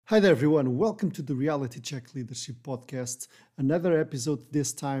Hi there, everyone. Welcome to the Reality Check Leadership Podcast. Another episode,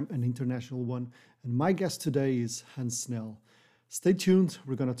 this time an international one. And my guest today is Hans Snell. Stay tuned.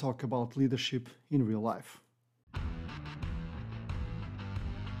 We're going to talk about leadership in real life.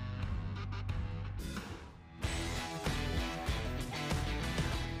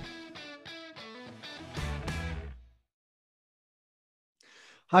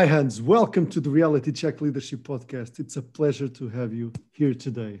 Hi, Hans. Welcome to the Reality Check Leadership Podcast. It's a pleasure to have you here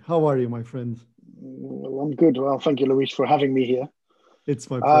today. How are you, my friend? Well, I'm good. Well, thank you, Luis, for having me here. It's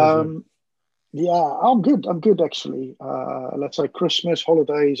my pleasure. Um, yeah, I'm good. I'm good, actually. Let's say Christmas,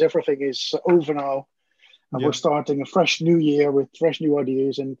 holidays, everything is over now. And we're Yeah, starting a fresh new year with fresh new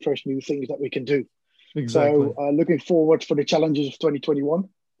ideas and fresh new things that we can do. exactly. So looking forward for the challenges of 2021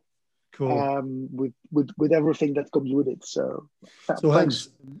 Cool. with everything that comes with it. So So, thanks. Hans,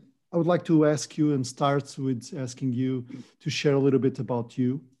 I would like to ask you and start with asking you to share a little bit about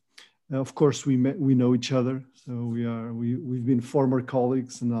you. Of course, we know each other, so we've been former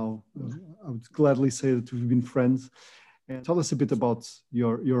colleagues, and now I would gladly say that we've been friends. And tell us a bit about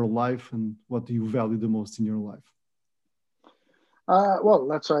your life and what do you value the most in your life. Well,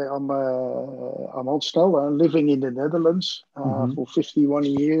 let's say I'm Hans Snel, living in the Netherlands Mm-hmm. for 51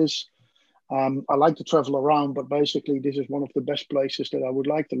 years. I like to travel around, but basically, this is one of the best places that I would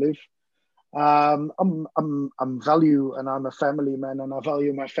like to live. I'm value, and I'm a family man, and I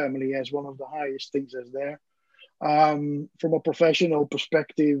value my family as one of the highest things as there. From a professional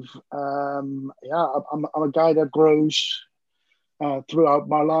perspective, yeah, I'm a guy that grows throughout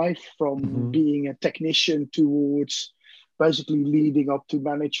my life, from Mm-hmm. being a technician towards basically leading up to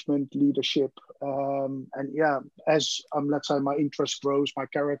management leadership. And yeah, as let's say my interest grows, my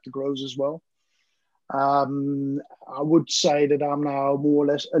character grows as well. I would say that I'm now more or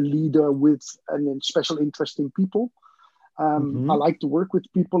less a leader with an special interest in people. I Mm-hmm. like to work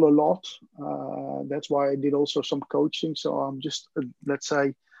with people a lot. That's why I did also some coaching. So I'm just, let's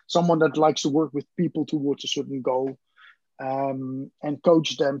say, someone that likes to work with people towards a certain goal, and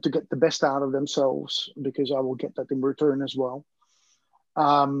coach them to get the best out of themselves, because I will get that in return as well.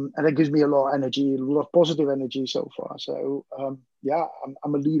 And it gives me a lot of energy, a lot of positive energy so far. So yeah,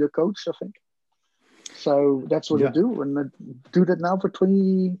 I'm a leader coach, I think. So that's what I Yeah, do. And I do that now for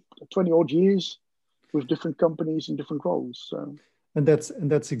 20 odd years with different companies and different roles. So, and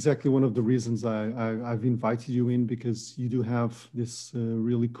that's exactly one of the reasons I've invited you in because you do have this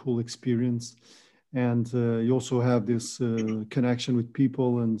really cool experience, and you also have this connection with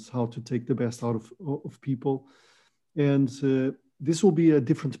people and how to take the best out of people. And this will be a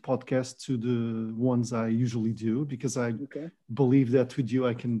different podcast to the ones I usually do because I okay. believe that with you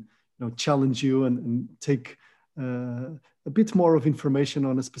I can challenge you and take a bit more of information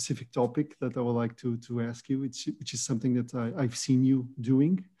on a specific topic that I would like to ask you, which is something that I've seen you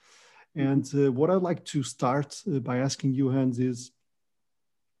doing. Mhm. And what I'd like to start by asking you, Hans, is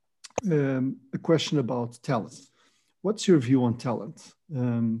a question about talent. What's your view on talent?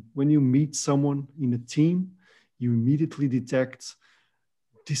 When you meet someone in a team, you immediately detect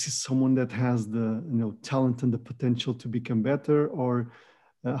this is someone that has the talent and the potential to become better, or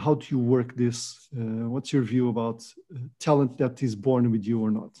how do you work this? What's your view about talent that is born with you or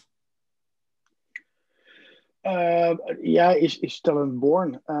not? Yeah, is talent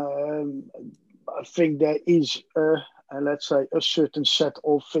born? I think there is, let's say, a certain set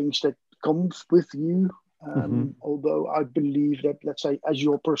of things that comes with you. Mm-hmm. Although I believe that, let's say, as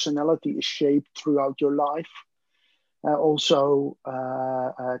your personality is shaped throughout your life, also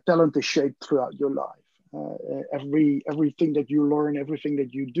talent is shaped throughout your life. Everything that you learn, everything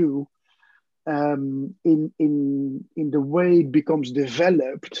that you do, in the way it becomes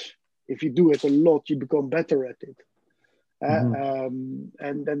developed. If you do it a lot, you become better at it. Mm-hmm.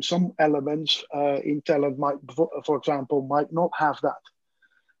 And then some elements in talent might, for example, might not have that.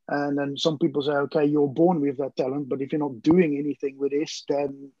 And then some people say, okay, you're born with that talent, but if you're not doing anything with this,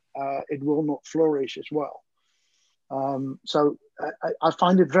 then it will not flourish as well. So I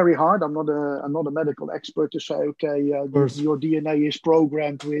find it very hard. I'm not a medical expert to say, okay, Of course. your DNA is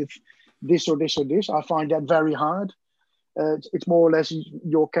programmed with this or this or this. I find that very hard. It's more or less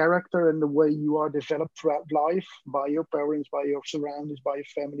your character and the way you are developed throughout life by your parents, by your surroundings, by your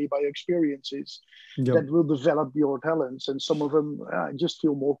family, by your experiences Yep. that will develop your talents. And some of them just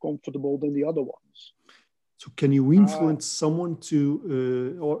feel more comfortable than the other ones. So can you Uh, influence someone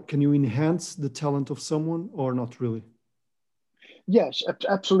to, or can you enhance the talent of someone or not really? yes,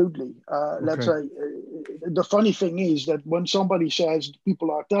 absolutely. Let's Okay. say the funny thing is that when somebody says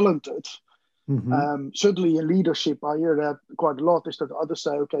people are talented, Mm-hmm. certainly in leadership, I hear that quite a lot. Is that others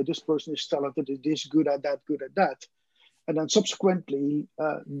say, okay, this person is talented, is this good at that, good at that. and then subsequently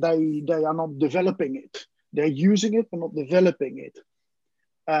they are not developing it. They're using it but not developing it.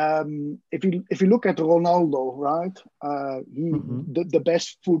 If you look at Ronaldo, right, the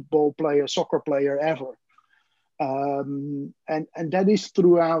best football player, soccer player ever, and that is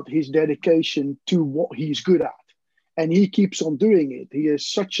throughout his dedication to what he's good at, and he keeps on doing it. He has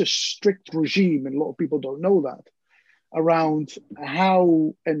such a strict regime, and a lot of people don't know that, around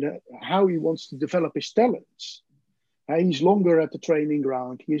how he wants to develop his talents. He's longer at the training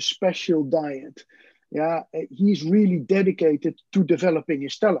ground. He has special diet. Yeah, he's really dedicated to developing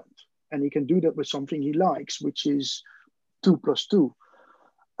his talent, and he can do that with something he likes, which is 2+2.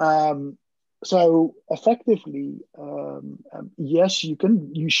 So effectively, yes,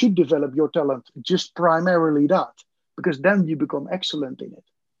 you should develop your talent, just primarily that, because then you become excellent in it.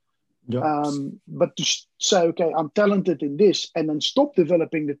 Yeah. But to say, okay, I'm talented in this, and then stop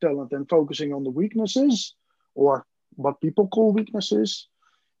developing the talent and focusing on the weaknesses, or what people call weaknesses,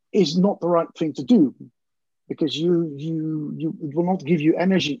 is not the right thing to do, because it will not give you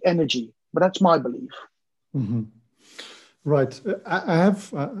energy. But that's my belief. Mm-hmm. Right. I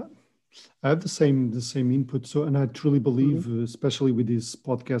have the same input. So, and I truly believe, especially with these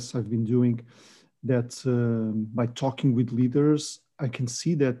podcasts I've been doing, that by talking with leaders, I can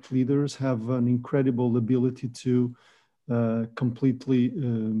see that leaders have an incredible ability to completely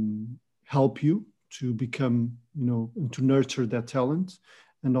help you to become, to nurture that talent.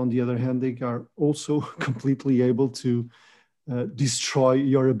 And on the other hand, they are also completely able to destroy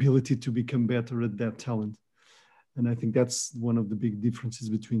your ability to become better at that talent. And I think that's one of the big differences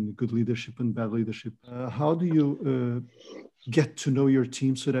between good leadership and bad leadership. How do you get to know your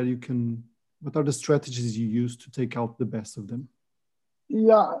team so that you can, what are the strategies you use to take out the best of them?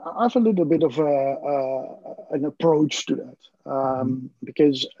 Yeah, I have a little bit of an approach to that.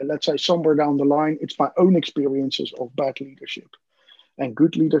 Because let's say somewhere down the line, it's my own experiences of bad leadership and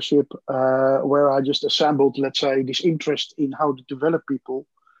good leadership, where I just assembled, let's say, this interest in how to develop people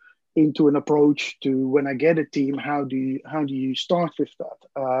into an approach to, when I get a team, how do you start with that?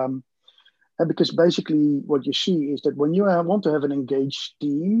 And because basically what you see is that when you want to have an engaged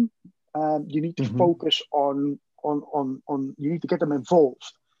team, you need to focus on you need to get them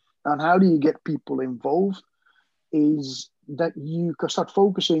involved. And how do you get people involved is that you can start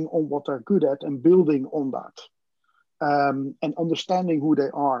focusing on what they're good at and building on that, and understanding who they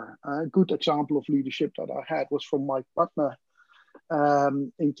are. A good example of leadership that I had was from my partner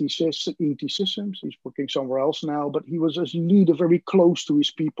in T-Systems. He's working somewhere else now, but he was as a leader very close to his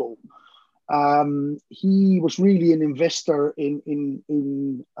people. He was really an investor in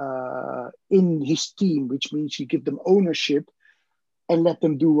his team, which means you give them ownership and let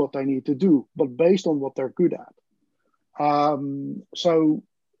them do what they need to do, but based on what they're good at. So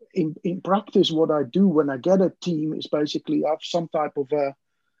in practice, what I do when I get a team is basically I have some type of a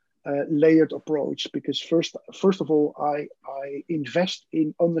layered approach, because first of all, I invest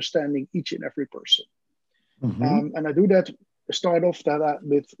in understanding each and every person. And I do that, start off that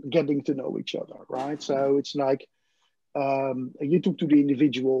with getting to know each other, right? So it's like you talk to the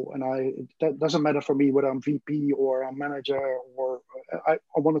individual, and that doesn't matter for me whether I'm VP or I'm manager, or I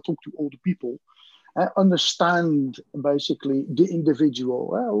want to talk to all the people. I understand basically the individual.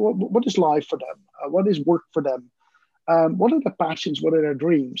 What is life for them? What is work for them? What are their passions? What are their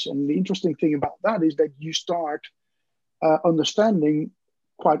dreams? And the interesting thing about that is that you start understanding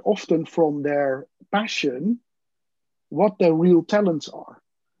quite often from their passion what their real talents are,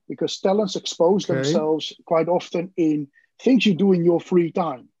 because talents expose themselves quite often in things you do in your free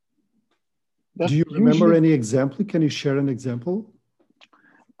time. Do you remember any example? Can you share an example?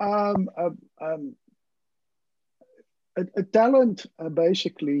 A talent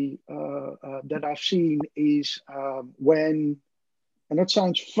basically that I've seen is when, and that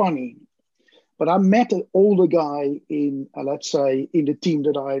sounds funny, but I met an older guy in, let's say, in the team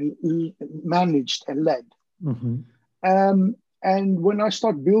that I managed and led. And when I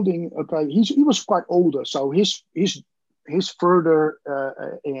start building, he was quite older, so his further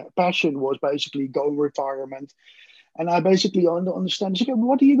passion was basically going retirement. And I basically understand, okay,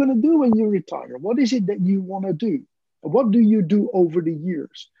 what are you going to do when you retire? What is it that you want to do? What do you do over the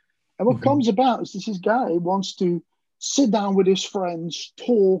years? And what comes about is this guy wants to sit down with his friends,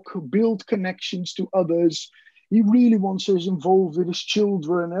 talk, build connections to others. He really wants to be involved with his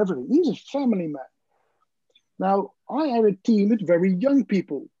children and everything. He's a family man. Now, I had a team with very young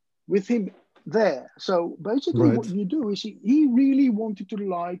people with him there. So basically what you do is he really wanted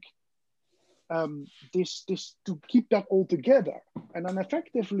to this to keep that all together. And then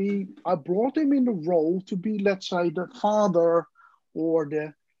effectively, I brought him in the role to be, let's say, the father or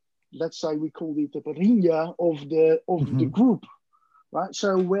the let's say we call it the Parinha of the group, right?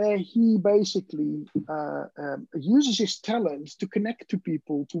 So where he basically uses his talents to connect to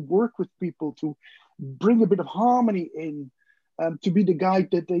people, to work with people, to bring a bit of harmony in, to be the guy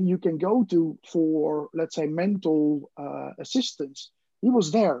that you can go to for, let's say, mental assistance. He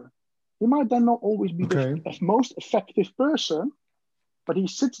was there. He might then not always be the most effective person, but he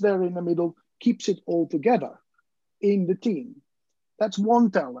sits there in the middle, keeps it all together in the team. That's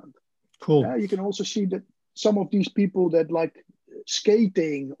one talent. Cool. You can also see that some of these people that like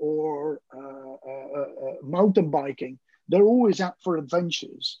skating or mountain biking, they're always out for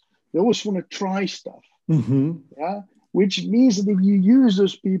adventures. They always want to try stuff. Yeah, which means that if you use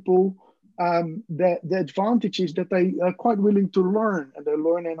those people, the advantage is that they are quite willing to learn, and they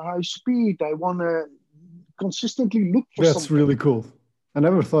learn in high speed. They want to consistently look for That's something. really cool. I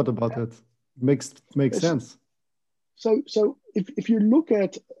never thought about that. Makes sense. So if you look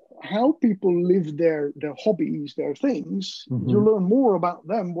at how people live their hobbies, their things, you learn more about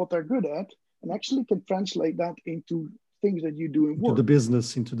them, what they're good at, and actually can translate that into things that you do in work. Into the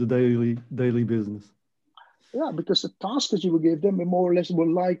business, into the daily business. Yeah, because the tasks that you will give them more or less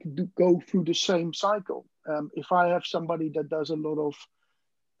will go through the same cycle. If I have somebody that does a lot of,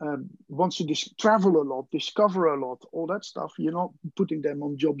 wants to travel a lot, discover a lot, all that stuff, you're not putting them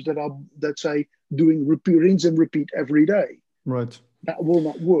on jobs that are, let's say, doing rinse and repeat every day. Right. That will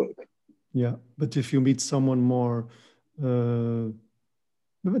not work. Yeah, but if you meet someone more, but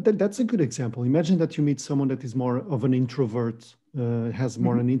that's a good example. Imagine that you meet someone that is more of an introvert, has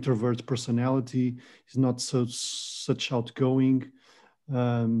more an introvert personality, is not such outgoing.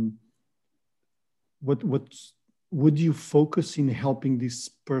 What would you focus in helping this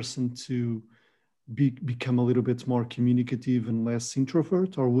person to become a little bit more communicative and less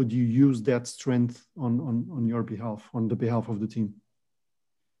introvert, or would you use that strength on your behalf, on the behalf of the team?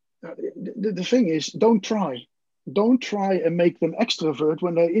 The thing is, don't try and make them extrovert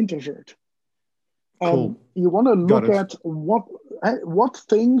when they're introvert. Cool. You want to look at what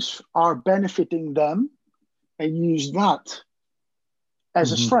things are benefiting them and use that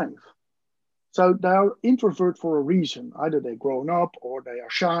as a strength. So they are introvert for a reason. Either they've grown up, or they are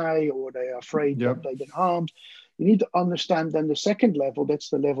shy, or they are afraid that they get harmed. You need to understand then the second level, that's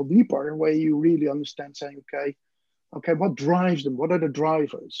the level deeper, where you really understand saying, okay, what drives them? What are the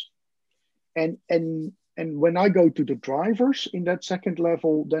drivers? And when I go to the drivers in that second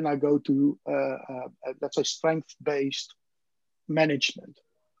level, then I go to, let's say, strength-based management.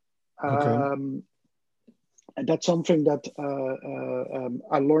 And that's something that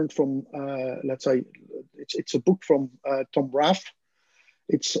I learned from, let's say, it's a book from Tom Rath.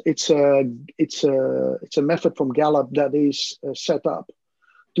 It's a method from Gallup that is set up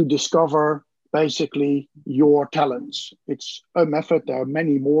to discover basically your talents. It's a method. There are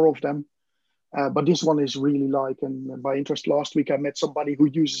many more of them. But this one is really and by interest, last week I met somebody who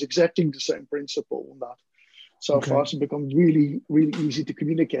uses exactly the same principle on that. So for us, it becomes really, really easy to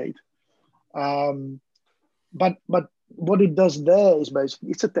communicate. But what it does there is basically,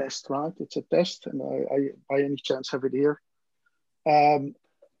 it's a test, right? It's a test, and I by any chance have it here.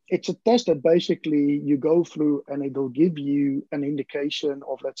 It's a test that basically you go through, and it'll give you an indication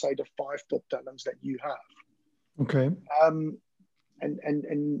of, let's say, the 5 top talents that you have. Okay.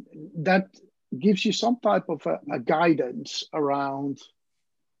 And that gives you some type of a guidance around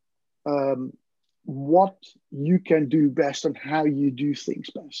what you can do best and how you do things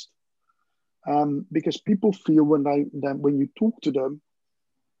best. Because people feel when you talk to them,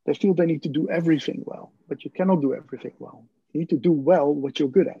 they feel they need to do everything well, but you cannot do everything well. You need to do well what you're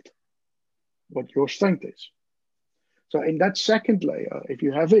good at, what your strength is. So in that second layer, if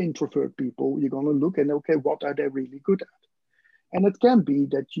you have introvert people, you're going to look and, okay, what are they really good at? And it can be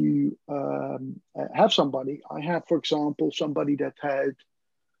that you have somebody. I have, for example, somebody that had,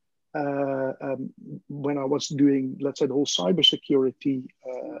 when I was doing, let's say, the whole cybersecurity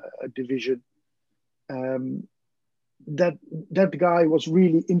division, that guy was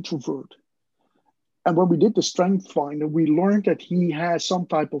really introvert. And when we did the strength finder, we learned that he has some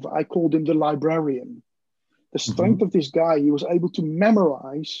type of, I called him the librarian. The strength of this guy, he was able to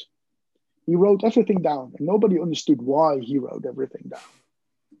memorize. He wrote everything down, and nobody understood why he wrote everything down.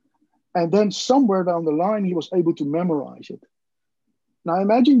 And then somewhere down the line, he was able to memorize it. Now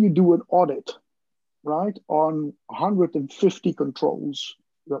imagine you do an audit, right, on 150 controls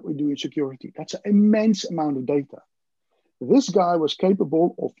that we do in security. That's an immense amount of data. This guy was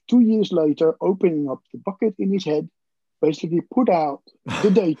capable of 2 years later opening up the bucket in his head, basically put out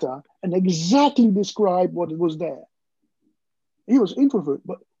the data and exactly describe what was there. He was introvert,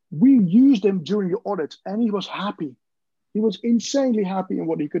 but we used him during the audits, and he was happy. He was insanely happy in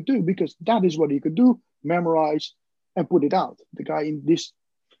what he could do because that is what he could do, memorize and put it out. The guy in this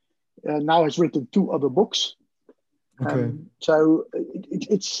now has written 2 other books. Okay. So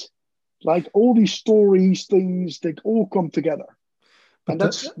it's like all these stories, things that all come together. But and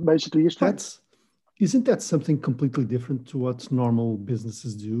that's basically his strength. Isn't that something completely different to what normal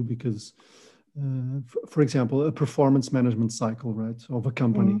businesses do? Because, for example, a performance management cycle, right, of a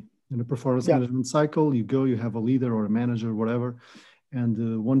company. In a performance management cycle, you have a leader or a manager, whatever.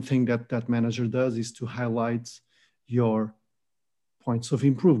 And one thing that manager does is to highlight your points of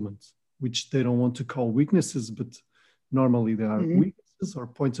improvement, which they don't want to call weaknesses, but normally they are weaknesses or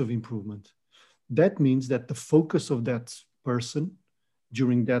points of improvement. That means that the focus of that person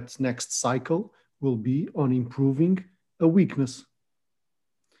during that next cycle will be on improving a weakness.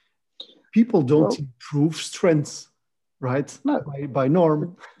 People don't improve strengths, right? No. By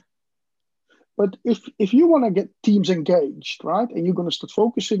norm. But if you want to get teams engaged, right, and you're going to start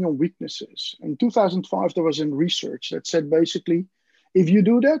focusing on weaknesses, in 2005, there was a research that said basically, if you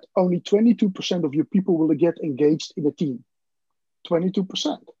do that, only 22% of your people will get engaged in a team.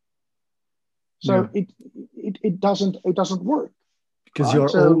 22%. So it doesn't work. Because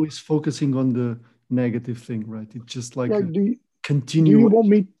you're always focusing on the negative thing, right? It's just like continue.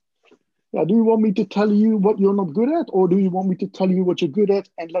 Do you want me to tell you what you're not good at, or do you want me to tell you what you're good at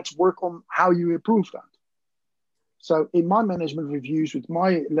and let's work on how you improve that? So in my management reviews with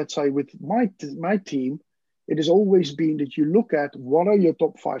my team, it has always been that you look at what are your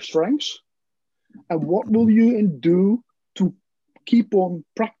top 5 strengths and what will you do to keep on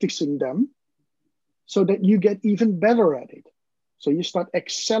practicing them so that you get even better at it. So you start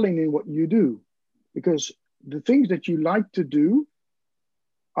excelling in what you do, because the things that you like to do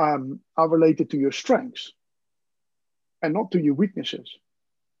are related to your strengths and not to your weaknesses.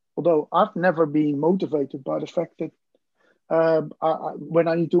 Although I've never been motivated by the fact that when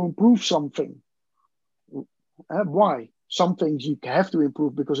I need to improve something, why? Some things you have to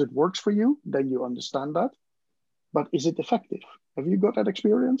improve because it works for you, then you understand that. But is it effective? Have you got that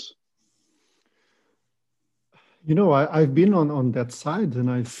experience? You know, I've been on that side, and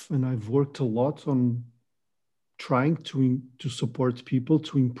I've worked a lot on trying to support people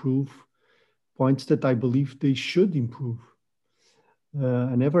to improve points that I believe they should improve.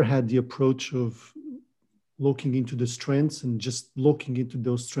 I never had the approach of looking into the strengths and just looking into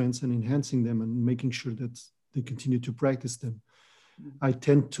those strengths and enhancing them and making sure that they continue to practice them. I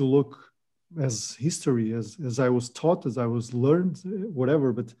tend to look as history, as I was taught, as I was learned,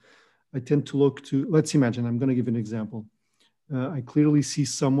 whatever, but I tend to look to, let's imagine, I'm going to give an example. I clearly see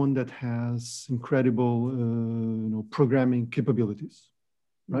someone that has incredible programming capabilities,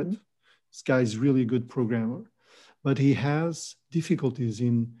 right? This guy is really a good programmer, but he has difficulties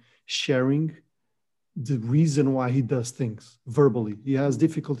in sharing the reason why he does things verbally. He has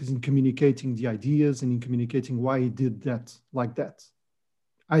difficulties in communicating the ideas and in communicating why he did that like that,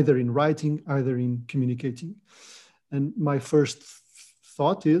 either in writing, either in communicating. And my first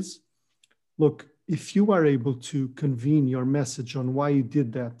thought is, look, if you are able to convene your message on why you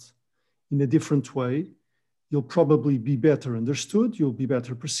did that in a different way, you'll probably be better understood, you'll be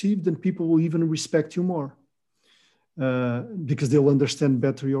better perceived, and people will even respect you more because they'll understand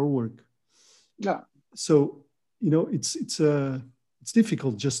better your work. Yeah. So, it's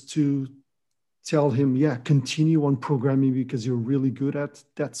difficult just to tell him, continue on programming because you're really good at,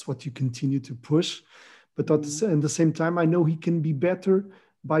 that's what you continue to push. But at the same time, I know he can be better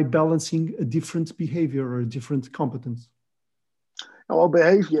by balancing a different behavior or a different competence. Or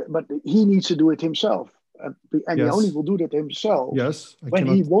behavior, but he needs to do it himself. And he only will do that himself when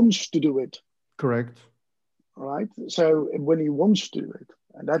he wants to do it. Correct. Right? So when he wants to do it.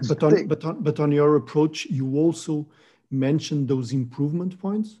 And that's but on your approach, you also mentioned those improvement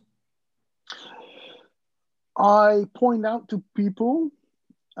points? I point out to people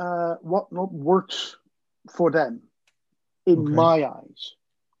what not works for them in my eyes.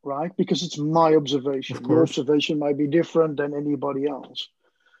 Right? Because it's my observation. Your observation might be different than anybody else.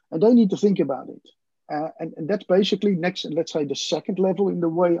 And they need to think about it. And that's basically next, let's say the second level in the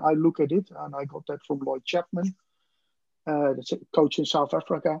way I look at it. And I got that from Lloyd Chapman, that's a coach in South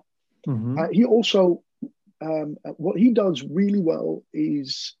Africa. He also, what he does really well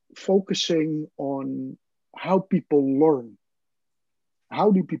is focusing on how people learn.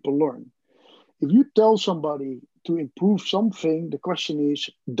 How do people learn? If you tell somebody to improve something, the question is,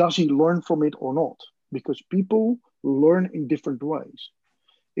 does he learn from it or not? Because people learn in different ways.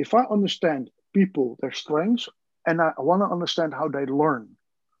 If I understand people, their strengths, and I want to understand how they learn,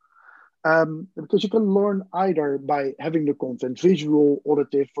 because you can learn either by having the content visual,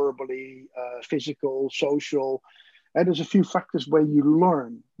 auditive, verbally, physical, social, And there's a few factors where you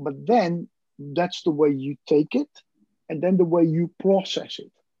learn, but then that's the way you take it, and then the way you process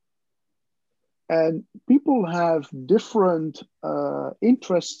it. And people have different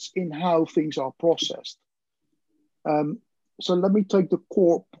interests in how things are processed. So let me take the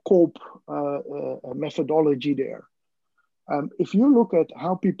CORP methodology there. If you look at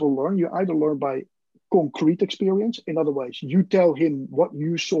how people learn, you either learn by concrete experience. In other words, you tell him what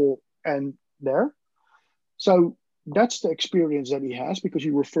you saw and there. So that's the experience that he has because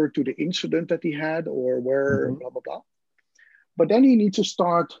you refer to the incident that he had or where, blah, blah, blah. But then he needs to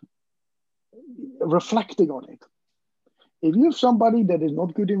start reflecting on it. If you have somebody that is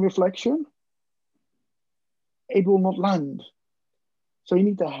not good in reflection, it will not land. So you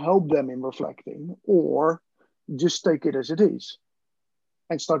need to help them in reflecting or just take it as it is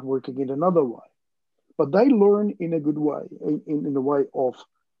and start working in another way. But they learn in a good way, in the way of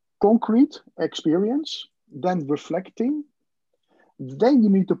concrete experience, then reflecting. Then you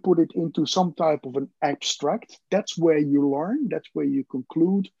need to put it into some type of an abstract. That's where you learn. That's where you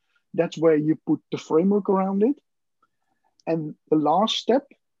conclude. That's where you put the framework around it. And the last step,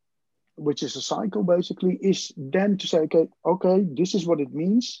 which is a cycle basically, is then to say, okay, this is what it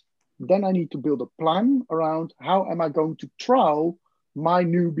means. Then I need to build a plan around how am I going to trial my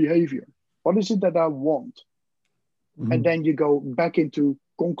new behavior? What is it that I want? Mm-hmm. And then you go back into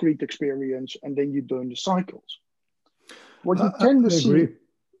concrete experience and then you're doing the cycles. What you tend to see...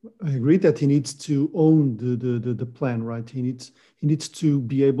 I agree that he needs to own the plan, right? He needs to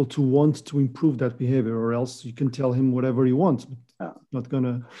be able to want to improve that behavior, or else you can tell him whatever he wants, but not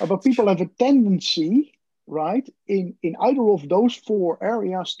gonna. But people have a tendency, right, in either of those four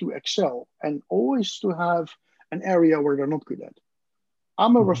areas to excel and always to have an area where they're not good at.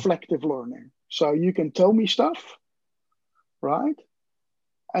 I'm a reflective learner, so you can tell me stuff, right,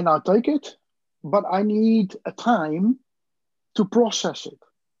 and I'll take it, but I need a time to process it.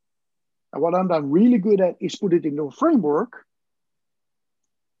 And what I'm really good at is put it into a framework,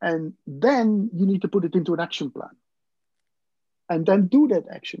 and then you need to put it into an action plan, and then do that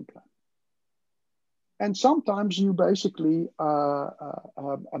action plan. And sometimes you basically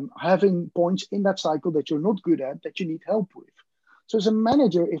having points in that cycle that you're not good at that you need help with. So as a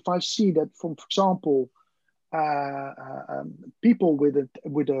manager, if I see that, for example, people with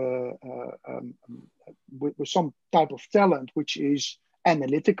some type of talent which is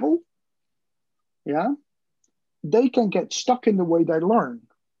analytical, they can get stuck in the way they learn.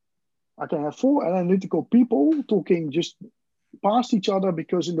 I can have four analytical people talking just past each other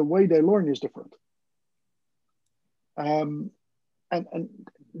because in the way they learn is different. And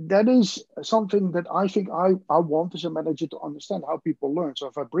that is something that I think I want as a manager to understand how people learn. So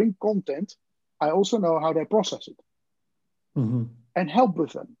if I bring content, I also know how they process it and help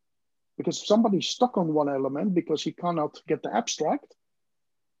with them. Because if somebody's stuck on one element because he cannot get the abstract,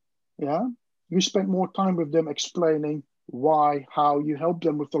 you spend more time with them explaining why, how you help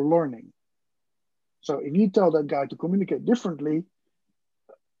them with the learning. So if you tell that guy to communicate differently,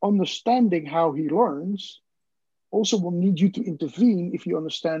 understanding how he learns also will need you to intervene if you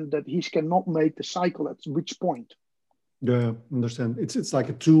understand that he cannot make the cycle at which point. Yeah, understand. It's like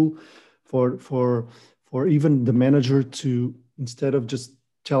a tool for even the manager to, instead of just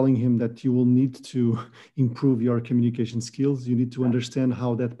telling him that you will need to improve your communication skills, you need to understand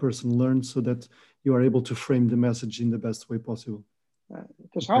how that person learns so that you are able to frame the message in the best way possible.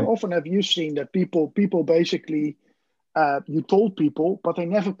 Because how often have you seen that people basically, you told people, but they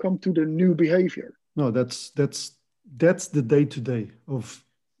never come to the new behavior? No, that's the day-to-day of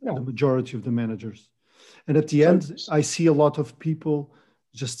the majority of the managers. And at the end, I see a lot of people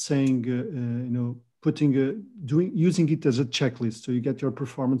just saying, using it as a checklist. So you get your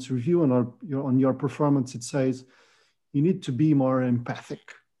performance review, and on your performance, it says you need to be more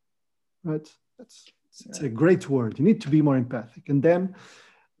empathic, right? It's a great word. You need to be more empathic. And then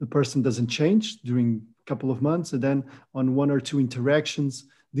the person doesn't change during a couple of months. And then on one or two interactions,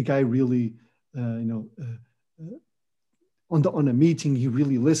 the guy really, on a meeting, he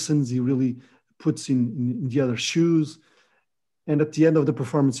really listens. He really puts in the other shoes. And at the end of the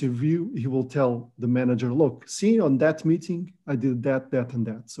performance review, he will tell the manager, look, see, on that meeting, I did that, and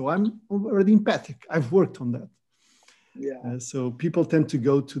that. So I'm already empathic. I've worked on that. Yeah. So people tend to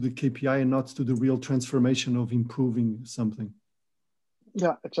go to the KPI and not to the real transformation of improving something.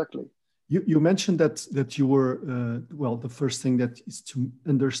 Yeah, exactly. You mentioned that you were, the first thing that is to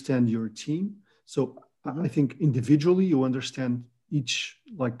understand your team. So I think individually you understand each,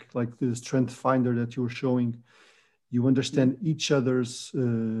 like the strength finder that you were showing, you understand each other's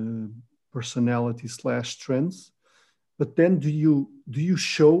personality / strengths, but then do you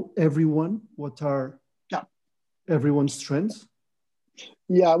show everyone what are everyone's strengths?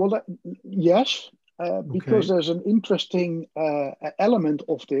 Yeah, well, yes, because Okay. there's an interesting element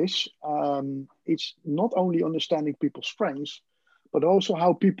of this. It's not only understanding people's strengths, but also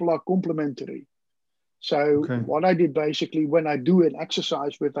how people are complementary. So Okay. what I did basically when I do an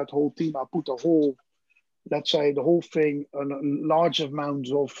exercise with that whole team, I put a whole, let's say, the whole thing on a large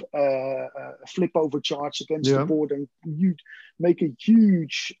amount of flip over charts against the Yeah. board, and you make a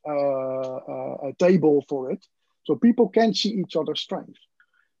huge table for it, so people can see each other's strengths.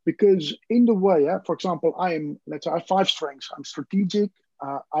 Because in the way, for example, let's say I have 5 strengths. I'm strategic.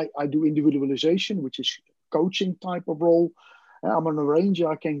 I do individualization, which is coaching type of role. I'm an arranger.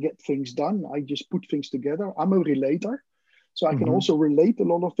 I can get things done. I just put things together. I'm a relator. So I can Mm-hmm. also relate a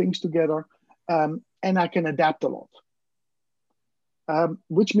lot of things together. And I can adapt a lot,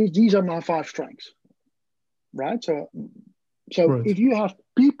 which means these are my 5 strengths, right? So Right. if you have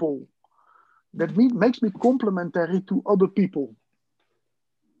people, makes me complementary to other people.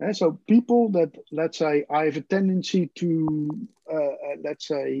 So people that, let's say, I have a tendency to, let's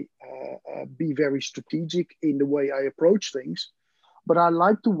say, be very strategic in the way I approach things, but I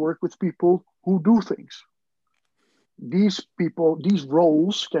like to work with people who do things. These people, these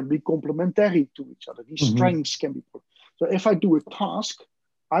roles can be complementary to each other. These Mm-hmm. strengths can be. So if I do a task,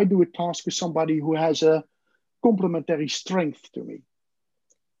 I do a task with somebody who has a complementary strength to me.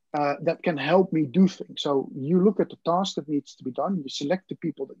 That can help me do things. So you look at the task that needs to be done, you select the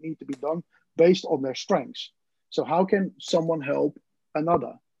people that need to be done based on their strengths. So how can someone help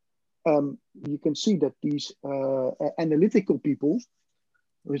another? You can see that these analytical people,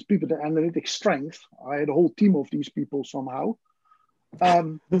 with people with analytic strength, I had a whole team of these people somehow.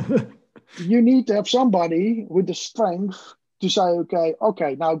 You need to have somebody with the strength to say,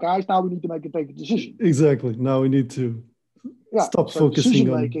 okay, now guys, now we need to take a decision. Exactly. Now we need to Yeah. stop So focusing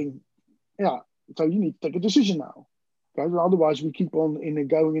decision on. making. Yeah. So you need to take a decision now. Okay? Otherwise, we keep on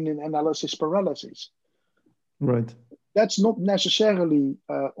going in an analysis paralysis. Right. That's not necessarily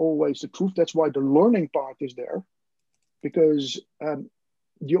always the truth. That's why the learning part is there, because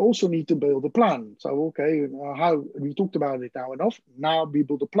you also need to build a plan. So, okay, how we talked about it now enough. Now we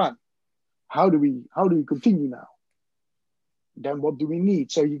build a plan. How do we continue now? Then what do we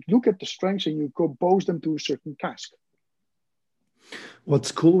need? So you look at the strengths and you compose them to a certain task.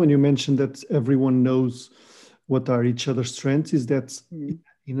 What's cool when you mentioned that everyone knows what are each other's strengths is that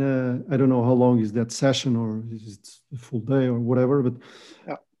in I don't know how long is that session, or is it a full day or whatever, but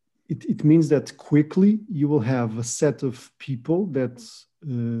Yeah. it means that quickly you will have a set of people that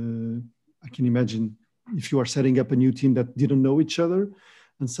I can imagine if you are setting up a new team that didn't know each other,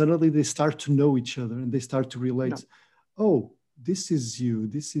 and suddenly they start to know each other and they start to relate. Yeah. Oh, this is you,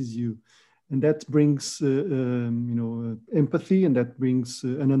 and that brings empathy, and that brings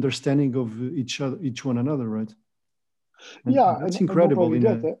an understanding of each one another, right? And that's and not incredible only in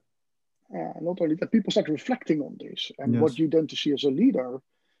that, a. people start reflecting on this. And what Yes. you tend to see as a leader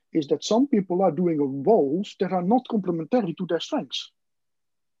is that some people are doing roles that are not complementary to their strengths.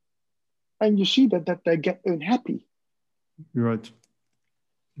 And you see that they get unhappy. Right.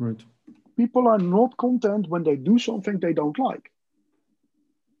 Right. People are not content when they do something they don't like.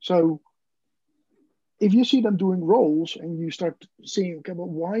 So if you see them doing roles and you start seeing, okay, well,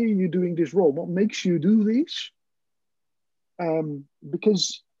 why are you doing this role? What makes you do this?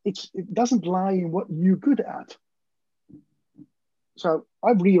 Because it doesn't lie in what you're good at. So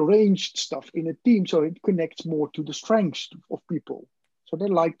I've rearranged stuff in a team so it connects more to the strengths of people. So they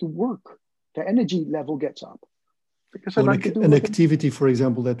like to work. The energy level gets up. Because I So like to do an it. activity, for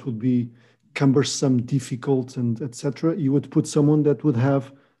example, that would be cumbersome, difficult, and etc. You would put someone that would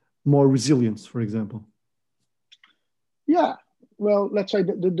have more resilience, for example. Yeah. Well, let's say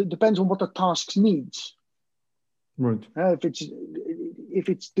that depends on what the task needs. Right. If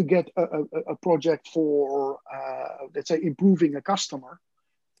it's to get a project for let's say improving a customer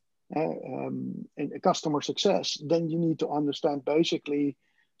and a customer success, then you need to understand basically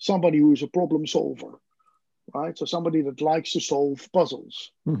somebody who is a problem solver, right? So somebody that likes to solve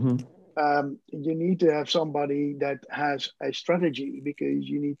puzzles. Mm-hmm. You need to have somebody that has a strategy, because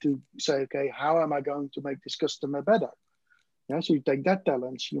you need to say, okay, how am I going to make this customer better? Yeah, so you take that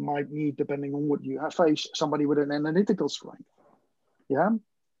talent. You might need, depending on what you have, face somebody with an analytical strength. Yeah.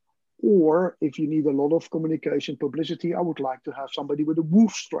 Or if you need a lot of communication, publicity, I would like to have somebody with a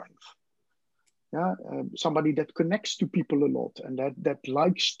woof strength. Yeah, somebody that connects to people a lot and that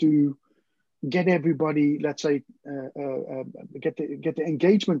likes to get everybody, let's say, get the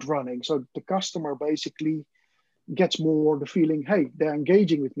engagement running, so the customer basically gets more the feeling, hey, they're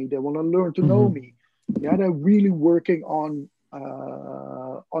engaging with me, they want to learn to know Mm-hmm. me. Yeah, they're really working on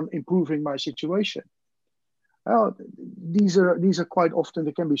improving my situation. Well, these are quite often,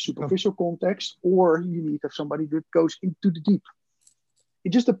 they can be superficial context, or you need to have somebody that goes into the deep. It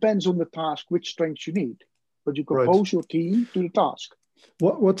just depends on the task, which strengths you need. But you Right. compose your team to the task.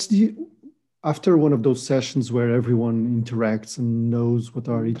 What's the after one of those sessions where everyone interacts and knows what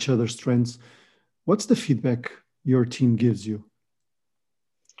are each other's strengths, what's the feedback your team gives you?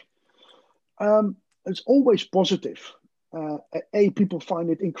 It's always positive. People find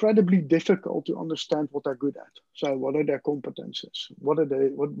it incredibly difficult to understand what they're good at. So, what are their competences? What are they?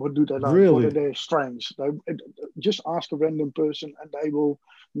 What do they like? Really? What are their strengths? Just ask a random person, and they will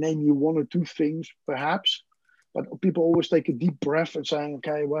name you one or two things, perhaps. But people always take a deep breath and saying,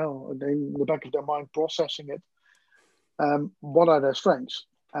 "Okay, well," then in the back of their mind processing it. What are their strengths?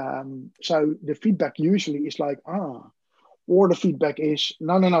 So the feedback usually is like, or the feedback is,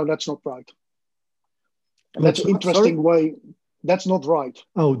 no, that's not right. And that's an interesting way. That's not right.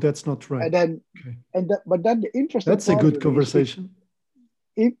 Oh, that's not right. And then, but then the interesting. That's a good conversation.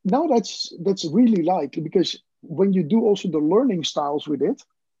 No, that's really likely, because when you do also the learning styles with it,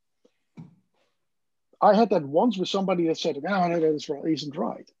 I had that once with somebody that said, "No, that's right, isn't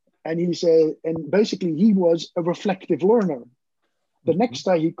right." And he said, and basically he was a reflective learner. The next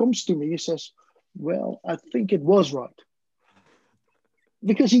day he comes to me, he says, "Well, I think it was right."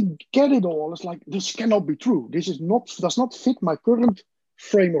 Because he get it all. It's like, this cannot be true. This does not fit my current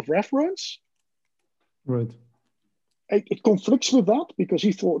frame of reference. Right. It conflicts with that, because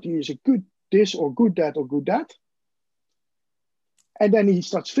he thought he is a good this or good that or good that. And then he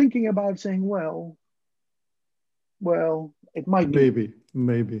starts thinking about it, saying, well, it might be.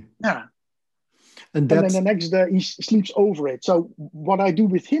 Maybe. Yeah. And then the next day he sleeps over it. So what I do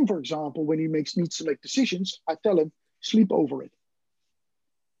with him, for example, when he needs to make decisions, I tell him, sleep over it.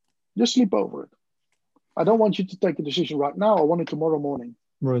 Just sleep over it. I don't want you to take a decision right now. I want it tomorrow morning.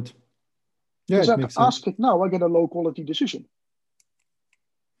 Right. Yeah, it makes sense. Ask it now, I get a low quality decision.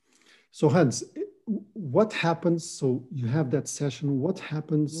 So Hans, what happens? So you have that session. What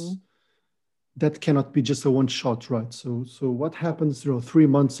happens? That cannot be just a one shot, right? So what happens 3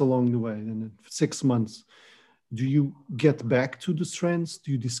 months along the way, and 6 months? Do you get back to the strengths?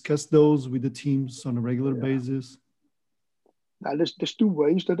 Do you discuss those with the teams on a regular basis? Now, there's two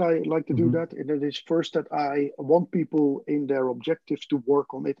ways that I like to do that. And it is first that I want people in their objectives to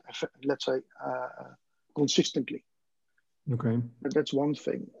work on it, let's say, consistently. Okay. That's one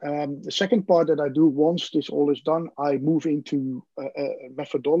thing. The second part that I do, once this all is done, I move into a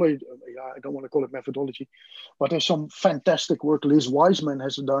methodology. I don't want to call it methodology, but there's some fantastic work Liz Wiseman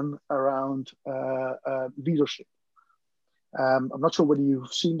has done around leadership. I'm not sure whether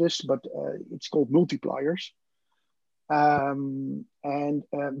you've seen this, but it's called multipliers.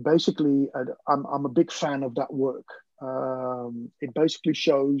 Basically, I'm a big fan of that work. It basically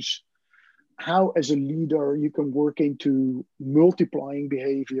shows how, as a leader, you can work into multiplying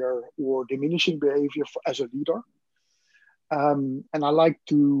behavior or diminishing behavior as a leader. And I like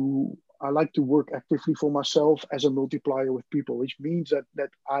to work actively for myself as a multiplier with people, which means that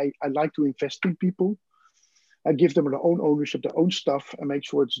I like to invest in people. I give them their own ownership, their own stuff, and make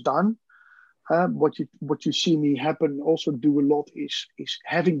sure it's done. What you see me happen also do a lot is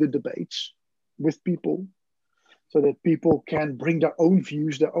having the debates with people, so that people can bring their own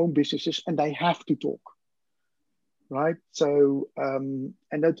views, their own businesses, and they have to talk, right? So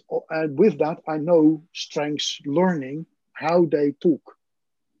with that, I know strengths learning how they talk.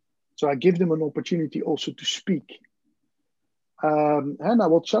 So I give them an opportunity also to speak, and I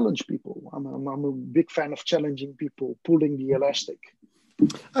will challenge people. I'm a big fan of challenging people, pulling the elastic.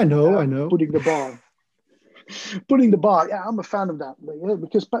 I know. Putting the bar. Yeah, I'm a fan of that,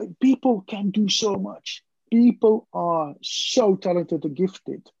 because people can do so much. People are so talented and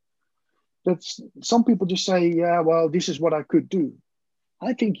gifted that some people just say, yeah, well, this is what I could do.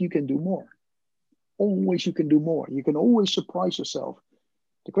 I think you can do more. Always you can do more. You can always surprise yourself.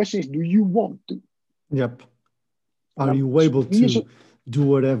 The question is, do you want to? Yep. Are you able to do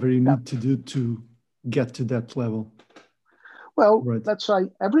whatever you need to do to get to that level? Well, let's say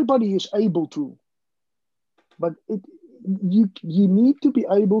everybody is able to, but you need to be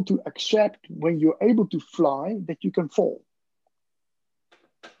able to accept, when you're able to fly, that you can fall.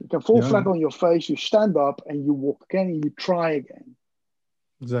 You can fall flat on your face, you stand up and you walk again and you try again.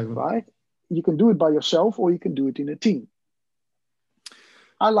 Exactly. Right? You can do it by yourself or you can do it in a team.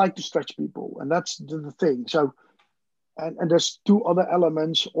 I like to stretch people, and that's the thing. So, and there's two other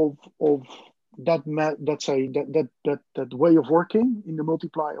elements of that way of working in the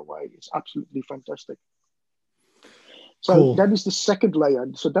multiplier way. It's absolutely fantastic. So That is the second layer.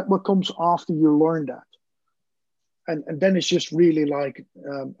 So that what comes after you learn that. and then it's just really like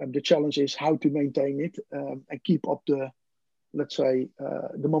the challenge is how to maintain it and keep up the, let's say,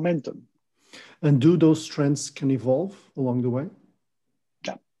 the momentum. And do those trends can evolve along the way?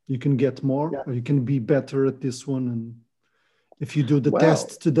 Yeah. You can get more, Yeah. or you can be better at this one. And if you do the Well,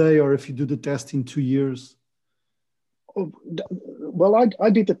 test today, or if you do the test in 2 years. Well, I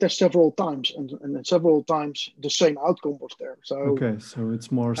did the test several times, and several times the same outcome was there. So okay, so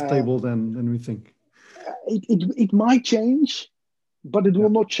it's more stable than we think. It might change, but it will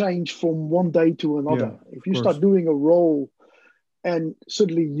not change from one day to another. If you start doing a role and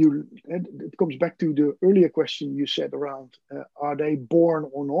suddenly it comes back to the earlier question you said around, are they born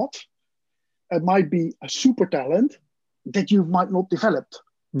or not? It might be a super talent that you might not develop.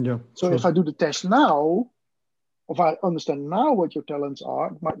 Yeah. So true. if I do the test now, if I understand now what your talents are,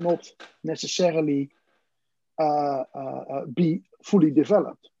 it might not necessarily be fully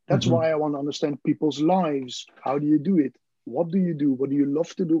developed. That's why I want to understand people's lives. How do you do it? What do you do? What do you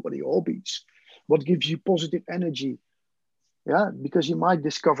love to do? What are your hobbies? What gives you positive energy? Yeah, because you might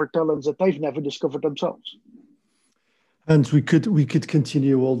discover talents that they've never discovered themselves. And we could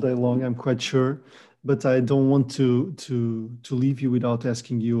continue all day long, I'm quite sure, but I don't want to leave you without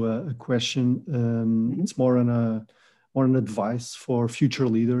asking you a question. It's more an advice for future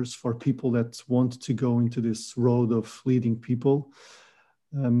leaders, for people that want to go into this road of leading people.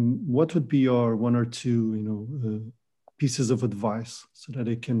 What would be your one or two, pieces of advice so that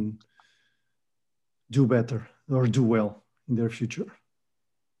they can do better or do well in their future?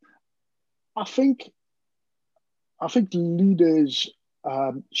 I think leaders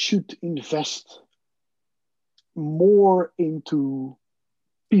should invest more into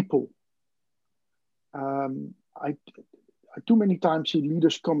people. I too many times see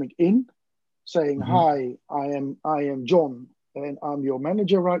leaders coming in saying, "Hi, I am John, and I'm your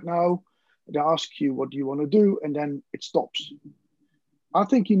manager right now." They ask you, "What do you want to do?" And then it stops. I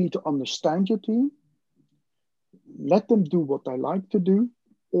think you need to understand your team, let them do what they like to do,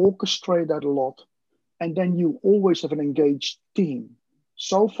 orchestrate that a lot, and then you always have an engaged team.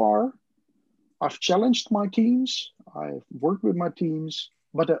 So far, I've challenged my teams, I've worked with my teams,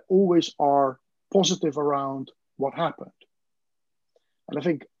 but they always are positive around what happened. And I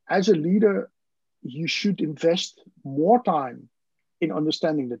think as a leader, you should invest more time in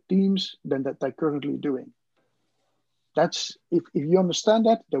understanding the teams than that they're currently doing. That's if you understand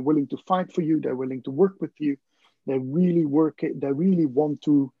that, they're willing to fight for you, they're willing to work with you, they really want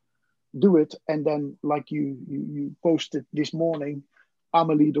to do it. And then, like you posted this morning, I'm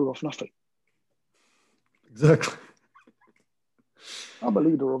a leader of nothing. Exactly. I'm a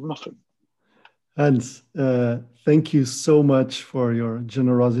leader of nothing. And thank you so much for your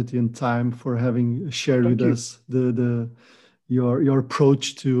generosity and time, for having shared with us your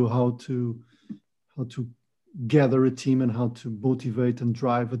approach to how to gather a team and how to motivate and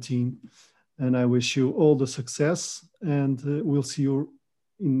drive a team. And I wish you all the success. And we'll see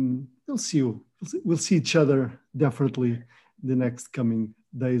each other definitely in the next coming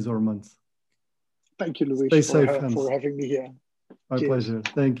days or months. Thank you, Luis, Stay safe, for having me here. My pleasure.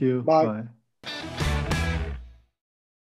 Thank you. Bye. Bye.